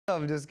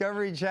Of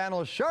Discovery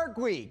Channel Shark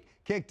Week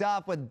kicked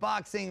off with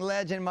boxing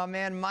legend, my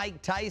man Mike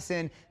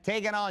Tyson,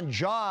 taking on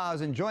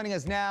Jaws. And joining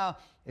us now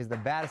is the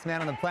baddest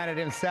man on the planet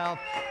himself,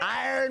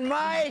 Iron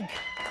Mike.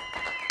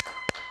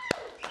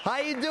 How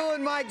you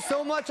doing, Mike?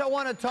 So much I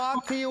want to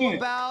talk to you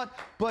about,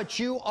 but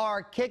you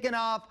are kicking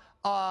off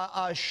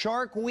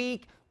Shark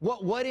Week.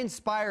 What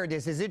inspired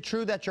this? Is it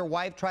true that your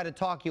wife tried to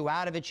talk you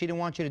out of it? She didn't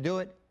want you to do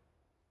it?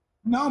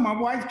 No, my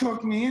wife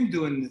talked me in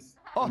doing this.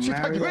 Oh, she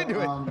talked you into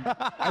it.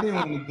 I didn't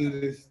want to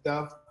do this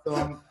stuff,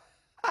 so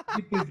I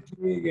get this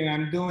gig and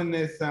I'm doing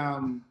this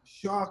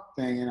shark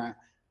thing, and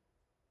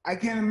I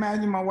can't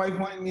imagine my wife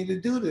wanting me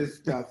to do this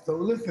stuff. So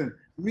listen,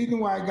 the reason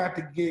why I got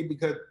the gig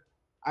because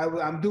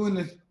I'm doing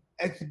this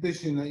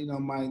exhibition, you know,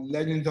 my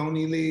Legends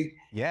Only League.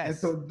 Yes. And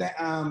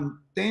so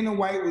Dana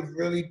White was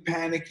really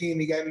panicking.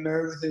 He got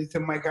nervous and he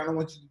said, "Mike, I don't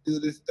want you to do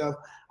this stuff.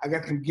 I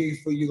got some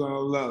gigs for you you're gonna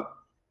love."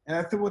 And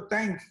I said, "Well,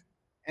 thanks."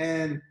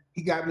 And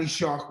he got me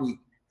Shark Week.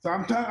 So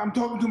I'm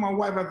talking to my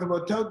wife. I said,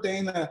 "Well, tell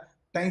Dana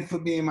thanks for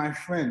being my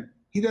friend.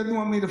 He doesn't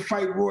want me to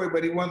fight Roy,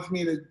 but he wants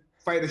me to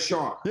fight a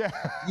shark." Yeah.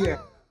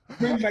 Yeah.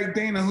 Friends like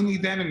Dana who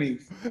needs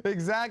enemies.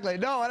 Exactly.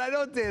 No, and I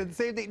don't say the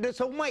same thing.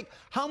 So, Mike,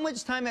 how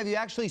much time have you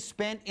actually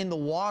spent in the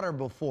water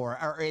before,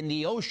 or in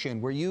the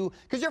ocean? Were you,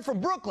 because you're from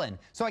Brooklyn,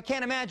 so I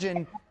can't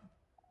imagine.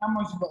 I'm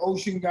much of an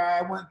ocean guy.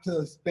 I went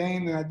to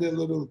Spain and I did a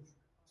little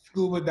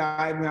scuba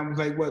diving. I was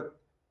like, what,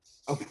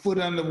 a foot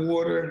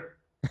underwater.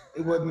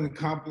 It wasn't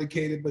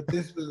complicated, but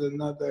this was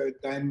another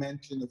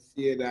dimension of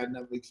fear that I'd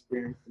never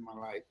experienced in my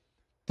life.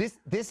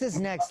 This is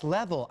next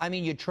level. I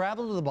mean, you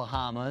traveled to the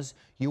Bahamas,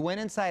 you went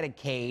inside a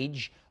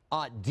cage,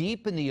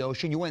 deep in the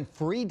ocean, you went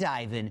free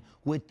diving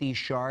with these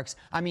sharks.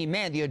 I mean,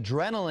 man, the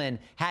adrenaline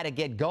had to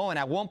get going.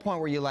 At one point,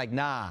 were you like,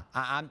 nah,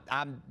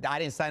 I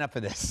didn't sign up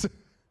for this?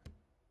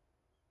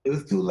 It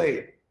was too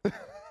late.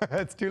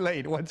 It's too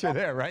late once you're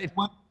there, right?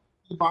 Once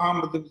to the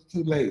Bahamas, it was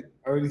too late.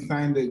 I already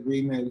signed the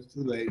agreement. It was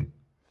too late.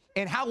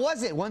 And how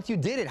was it once you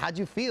did it? How'd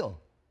you feel?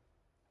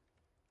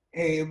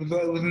 Hey, it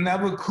was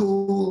never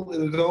cool. It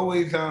was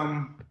always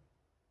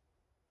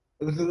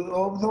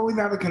always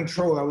out of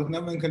control. I was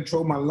never in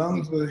control. My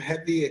lungs were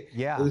heavy.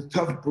 Yeah. It was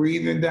tough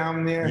breathing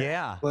down there.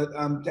 Yeah. But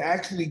to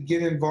actually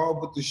get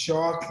involved with the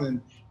sharks,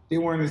 and they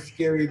weren't as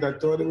scary as I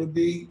thought it would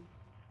be.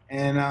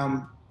 And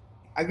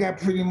I got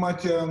pretty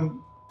much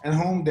at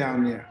home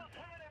down there.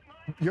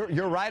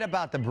 You're right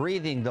about the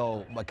breathing,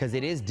 though, because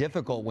it is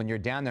difficult when you're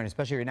down there, and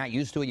especially if you're not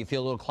used to it. You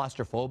feel a little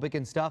claustrophobic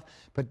and stuff.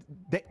 But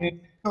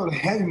it felt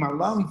heavy. My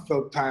lungs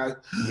felt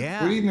tired.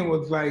 Yeah. Breathing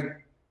was like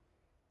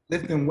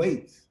lifting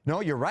weights. No,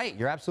 you're right.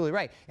 You're absolutely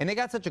right. And they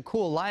got such a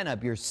cool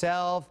lineup.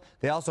 Yourself.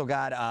 They also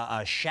got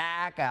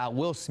Shaq.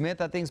 Will Smith,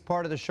 I think, is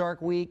part of the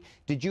Shark Week.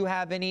 Did you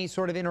have any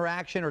sort of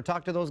interaction or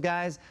talk to those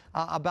guys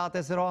about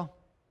this at all?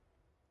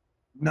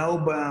 No,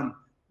 but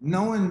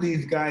knowing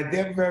these guys,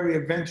 they're very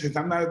adventurous.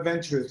 I'm not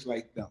adventurous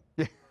like them.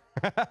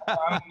 I don't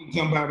want to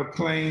jump out of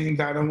planes.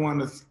 I don't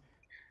want to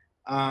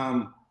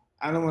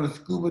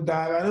scuba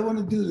dive. I don't want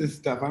to do this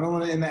stuff. I don't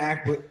want to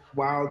interact with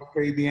wild,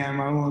 crazy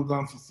animals. I don't want to go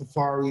on for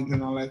safaris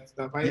and all that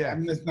stuff.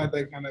 I'm just not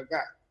that kind of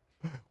guy.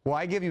 Well,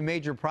 I give you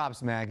major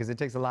props, man, because it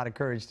takes a lot of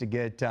courage to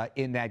get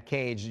in that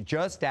cage,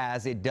 just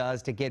as it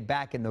does to get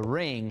back in the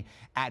ring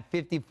at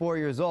 54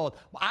 years old.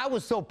 I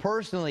was so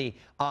personally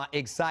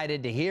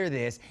excited to hear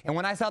this, and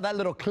when I saw that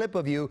little clip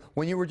of you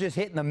when you were just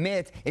hitting the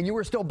mitts and you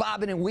were still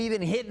bobbing and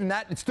weaving, hitting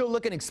that, and still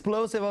looking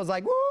explosive, I was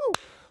like, woo,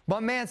 my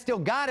man still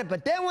got it.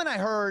 But then when I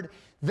heard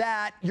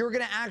that you're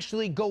going to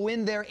actually go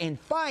in there and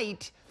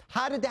fight,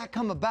 how did that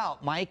come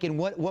about, Mike, and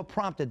what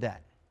prompted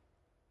that?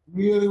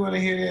 You really want to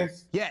hear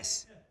this?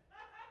 Yes.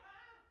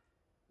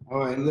 All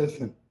right,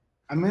 listen.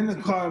 I'm in the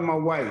car with my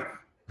wife,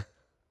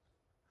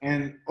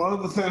 and all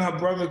of a sudden her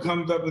brother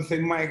comes up and says,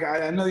 "Mike,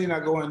 I know you're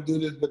not going to do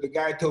this, but the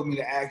guy told me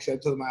to ask you." I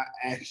told him I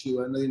asked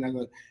you. I know you're not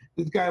going to.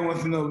 This guy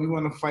wants to know if we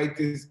want to fight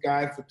this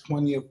guy for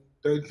 20 or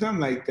 30,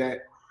 something like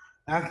that.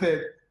 And I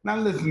said, "Now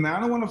listen, man, I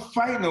don't want to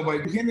fight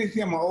nobody. Can't they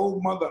see I'm an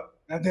old mother?"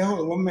 And I said, "Hold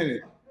on 1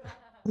 minute.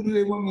 Who do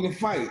they want me to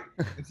fight?"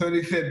 And so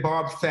they said,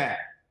 "Bob Sapp."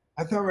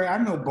 I said, "All right,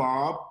 I know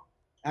Bob."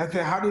 I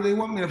said, "How do they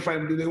want me to fight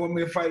him? Do they want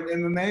me to fight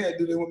MMA, or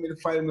do they want me to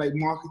fight him like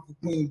Marcus of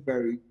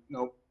Queensberry, you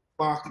know,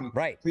 boxing?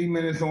 Right. 3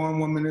 minutes on,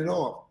 1 minute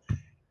off."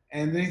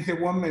 And then he said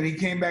 1 minute. He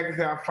came back and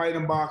said, "I'll fight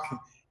him boxing."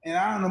 And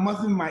I don't know, must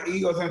have been my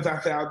ego since I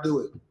said, "I'll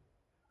do it."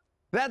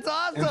 That's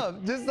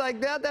awesome. Just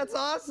like that, that's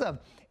awesome.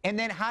 And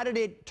then how did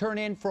it turn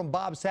in from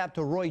Bob Sapp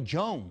to Roy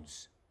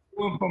Jones?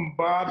 Went from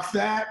Bob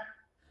Sapp,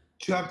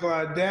 Chuck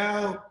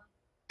Liddell,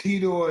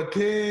 Tito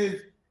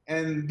Ortiz,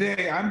 and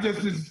I'm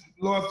just as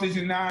lost as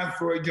you now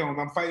for Roy Jones.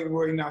 I'm fighting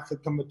Roy now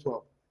September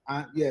 12th.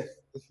 Yes,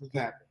 this was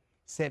happening.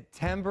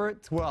 September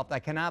 12th. I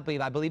cannot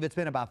believe. I believe it's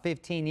been about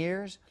 15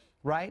 years,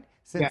 right?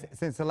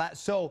 Since the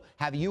last. So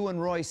have you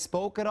and Roy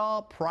spoke at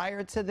all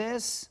prior to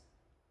this?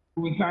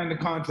 We signed the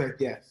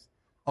contract, yes.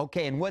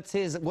 Okay, and what's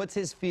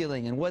his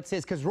feeling, and what's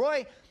his? Because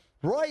Roy,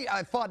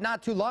 I fought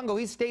not too long ago.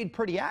 He stayed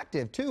pretty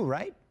active too,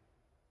 right?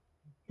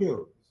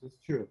 True. This is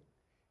true.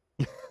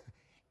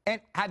 And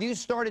have you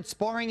started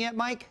sparring yet,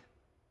 Mike?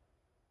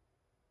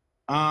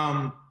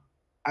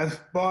 I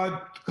sparred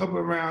a couple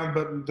of rounds,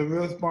 but the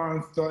real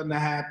sparring's starting to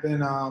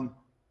happen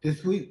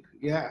this week.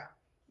 Yeah,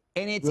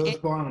 And real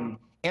sparring.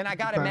 And I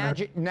gotta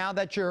imagine now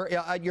that you're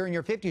in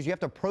your 50s, you have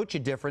to approach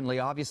it differently.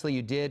 Obviously,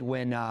 you did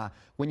when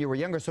you were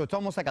younger. So it's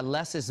almost like a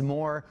less is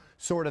more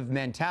sort of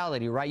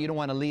mentality, right? You don't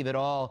want to leave it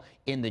all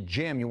in the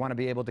gym. You want to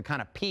be able to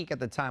kind of peak at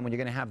the time when you're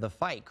going to have the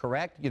fight.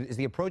 Correct? Is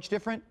the approach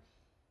different?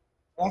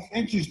 That's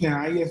interesting.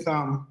 I guess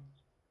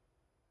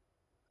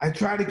I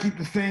try to keep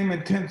the same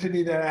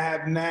intensity that I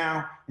have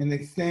now and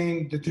the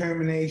same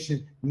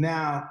determination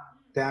now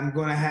that I'm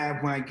going to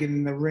have when I get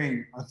in the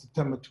ring on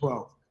September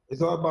 12th.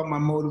 It's all about my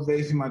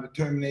motivation, my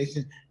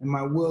determination, and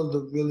my will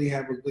to really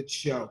have a good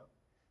show.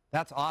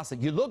 That's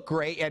awesome. You look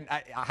great. And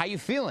how you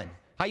feeling?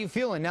 How you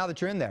feeling now that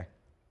you're in there?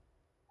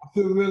 I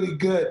feel really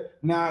good.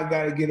 Now I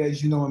got to get,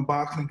 as you know, in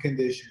boxing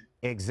condition.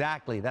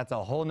 Exactly. That's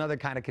a whole nother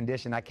kind of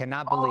condition. I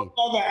cannot believe. A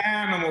whole other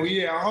animal.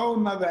 Yeah, a whole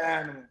nother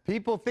animal.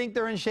 People think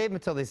they're in shape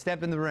until they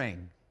step in the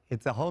ring.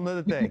 It's a whole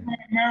nother thing.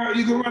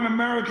 You can run a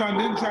marathon,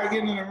 then try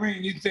getting in the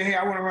ring. You say, hey,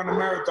 I want to run a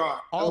marathon.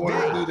 I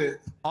want to do this.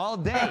 All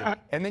day.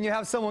 And then you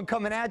have someone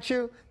coming at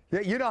you.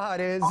 You know how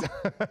it is.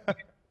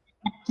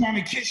 I'm trying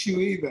to kiss you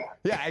either.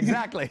 Yeah,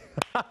 exactly.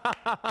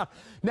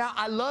 Now,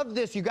 I love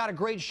this. You got a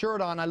great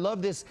shirt on. I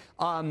love this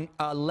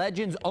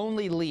Legends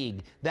Only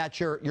League that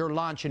you're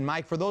launching,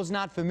 Mike. For those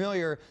not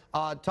familiar,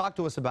 talk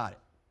to us about it.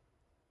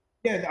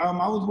 Yeah,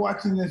 I was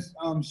watching this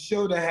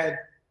show that had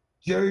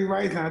Jerry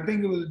Rice, and I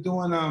think it was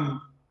doing,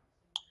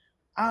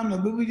 I don't know,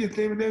 but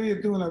they were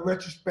doing a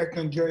retrospect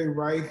on Jerry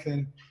Rice,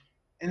 and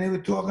they were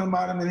talking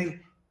about him,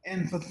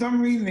 and for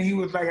some reason he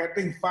was like, I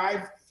think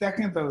 5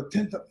 seconds or a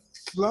tenth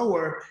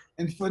slower,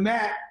 and for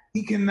that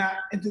he cannot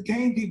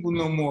entertain people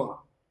no more.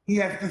 He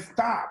has to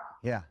stop.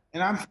 Yeah.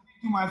 And I'm saying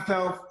to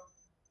myself,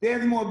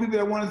 there's more people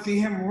that want to see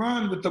him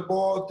run with the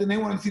ball than they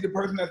want to see the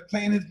person that's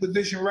playing his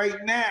position right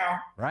now.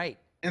 Right.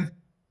 And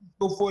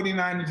go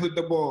 49ers with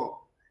the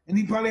ball. And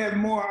he probably has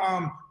more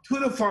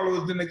Twitter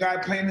followers than the guy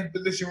playing his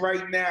position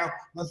right now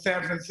on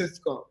San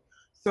Francisco.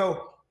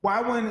 So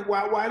why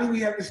do we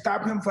have to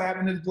stop him for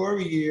having his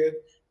glory years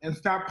and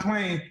stop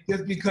playing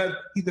just because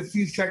he's a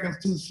few seconds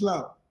too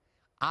slow?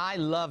 I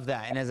love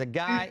that. And as a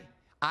guy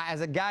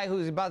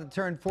who's about to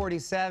turn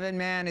 47,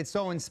 man, it's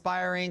so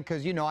inspiring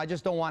because, you know, I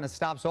just don't want to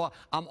stop. So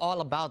I'm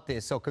all about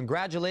this. So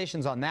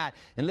congratulations on that.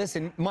 And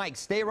listen, Mike,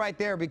 stay right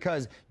there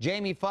because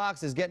Jamie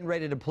Foxx is getting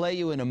ready to play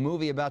you in a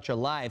movie about your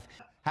life.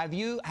 Have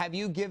you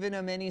given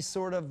him any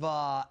sort of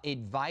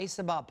advice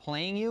about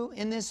playing you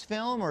in this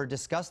film or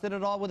discussed it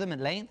at all with him at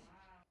length?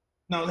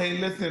 No, hey,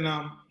 listen,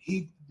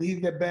 he's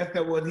the best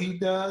at what he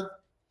does.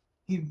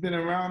 He's been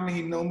around me.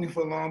 He knows me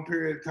for a long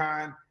period of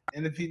time.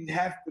 And if he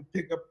has to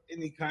pick up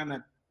any kind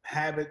of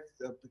habits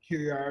or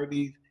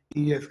peculiarities,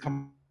 he just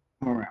comes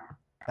around.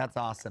 That's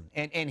awesome.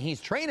 And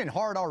he's training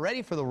hard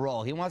already for the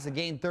role. He wants to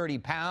gain 30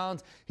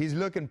 pounds. He's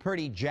looking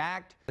pretty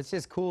jacked. It's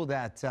just cool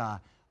that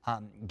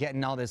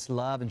getting all this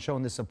love and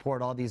showing this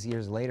support all these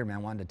years later, man. I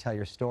wanted to tell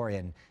your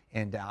story,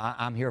 and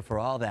I'm here for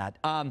all that.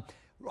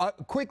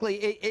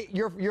 Quickly,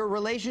 your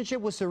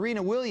relationship with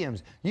Serena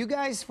Williams, you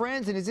guys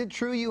friends, and is it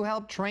true you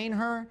helped train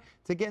her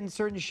to get in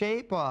certain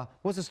shape?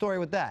 What's the story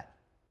with that?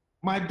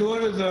 My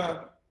daughter's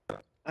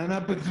an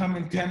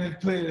up-and-coming tennis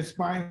player,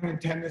 aspiring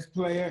tennis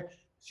player.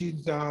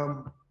 She's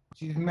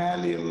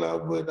madly in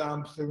love with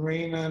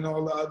Serena and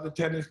all the other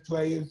tennis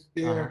players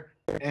there,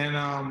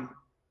 and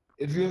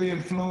it's really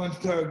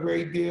influenced her a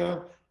great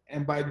deal.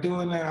 And by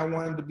doing that, I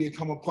wanted to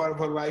become a part of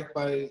her life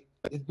by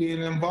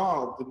being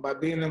involved. And by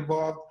being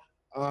involved,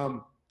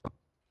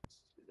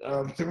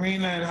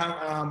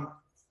 Serena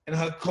and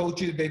her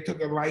coaches, they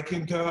took a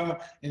liking to her,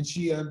 and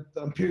she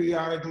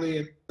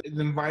periodically is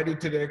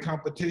invited to their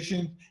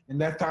competitions, and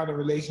that's how the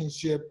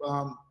relationship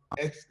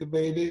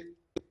excavated.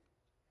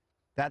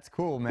 That's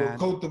cool, man.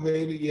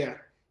 Cultivated, yeah.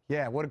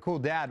 Yeah, what a cool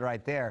dad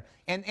right there.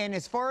 And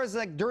as far as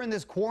like during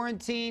this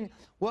quarantine,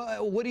 what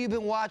have you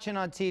been watching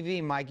on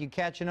TV, Mike? You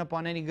catching up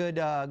on any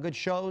good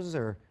shows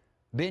or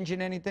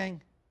binging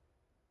anything?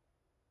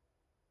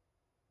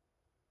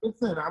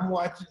 Listen, I'm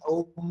watching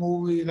old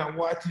movies. I'm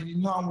watching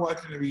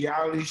a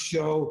reality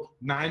show,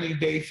 90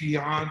 Day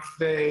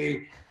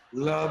Fiancé,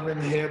 Love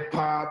and Hip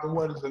Hop, and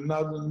what is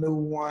another new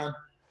one?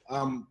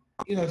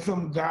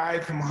 Some guy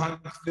from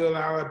Huntsville,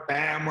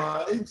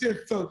 Alabama. It's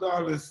just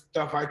all this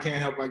stuff I can't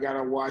help. I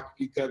gotta watch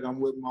because I'm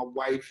with my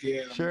wife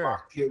here. And sure. I'm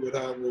here with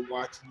her. We're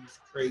watching this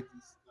crazy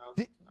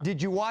stuff. Did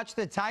you watch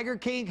the Tiger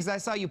King? Because I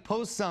saw you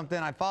post something.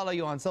 I follow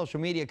you on social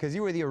media because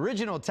you were the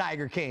original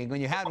Tiger King when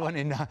you had one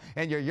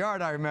in your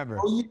yard, I remember.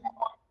 Oh,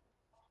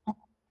 yeah.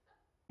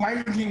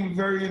 Tiger King was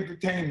very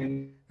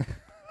entertaining.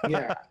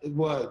 Yeah, it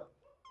was.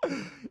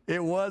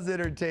 It was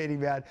entertaining,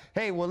 man.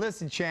 Hey, well,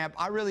 listen, champ,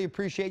 I really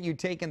appreciate you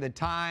taking the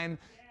time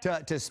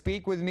to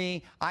speak with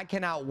me. I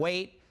cannot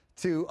wait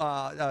to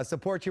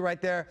support you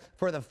right there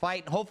for the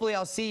fight. Hopefully,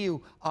 I'll see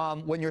you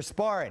when you're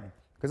sparring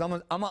because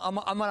I'm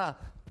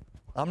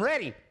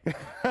ready.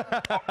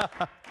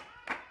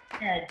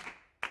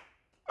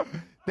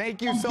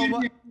 Thank you so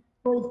much.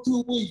 For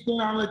 2 weeks, then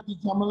I'll let you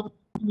come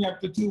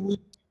after 2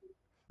 weeks.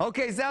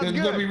 Okay, sounds good.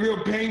 It's going to be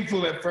real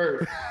painful at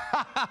first.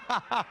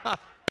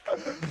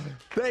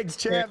 Thanks,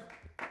 champ.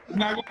 It's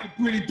not going to be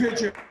a pretty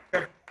picture.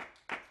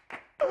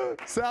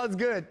 Sounds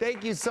good.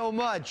 Thank you so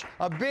much.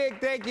 A big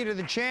thank you to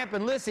the champ.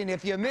 And listen,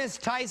 if you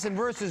missed Tyson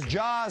versus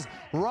Jaws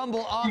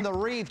Rumble on the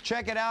Reef,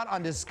 check it out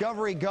on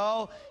Discovery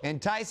Go.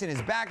 And Tyson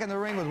is back in the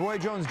ring with Roy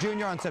Jones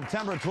Jr. on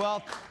September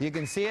 12th. You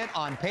can see it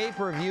on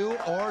Pay-Per-View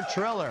or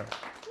Triller.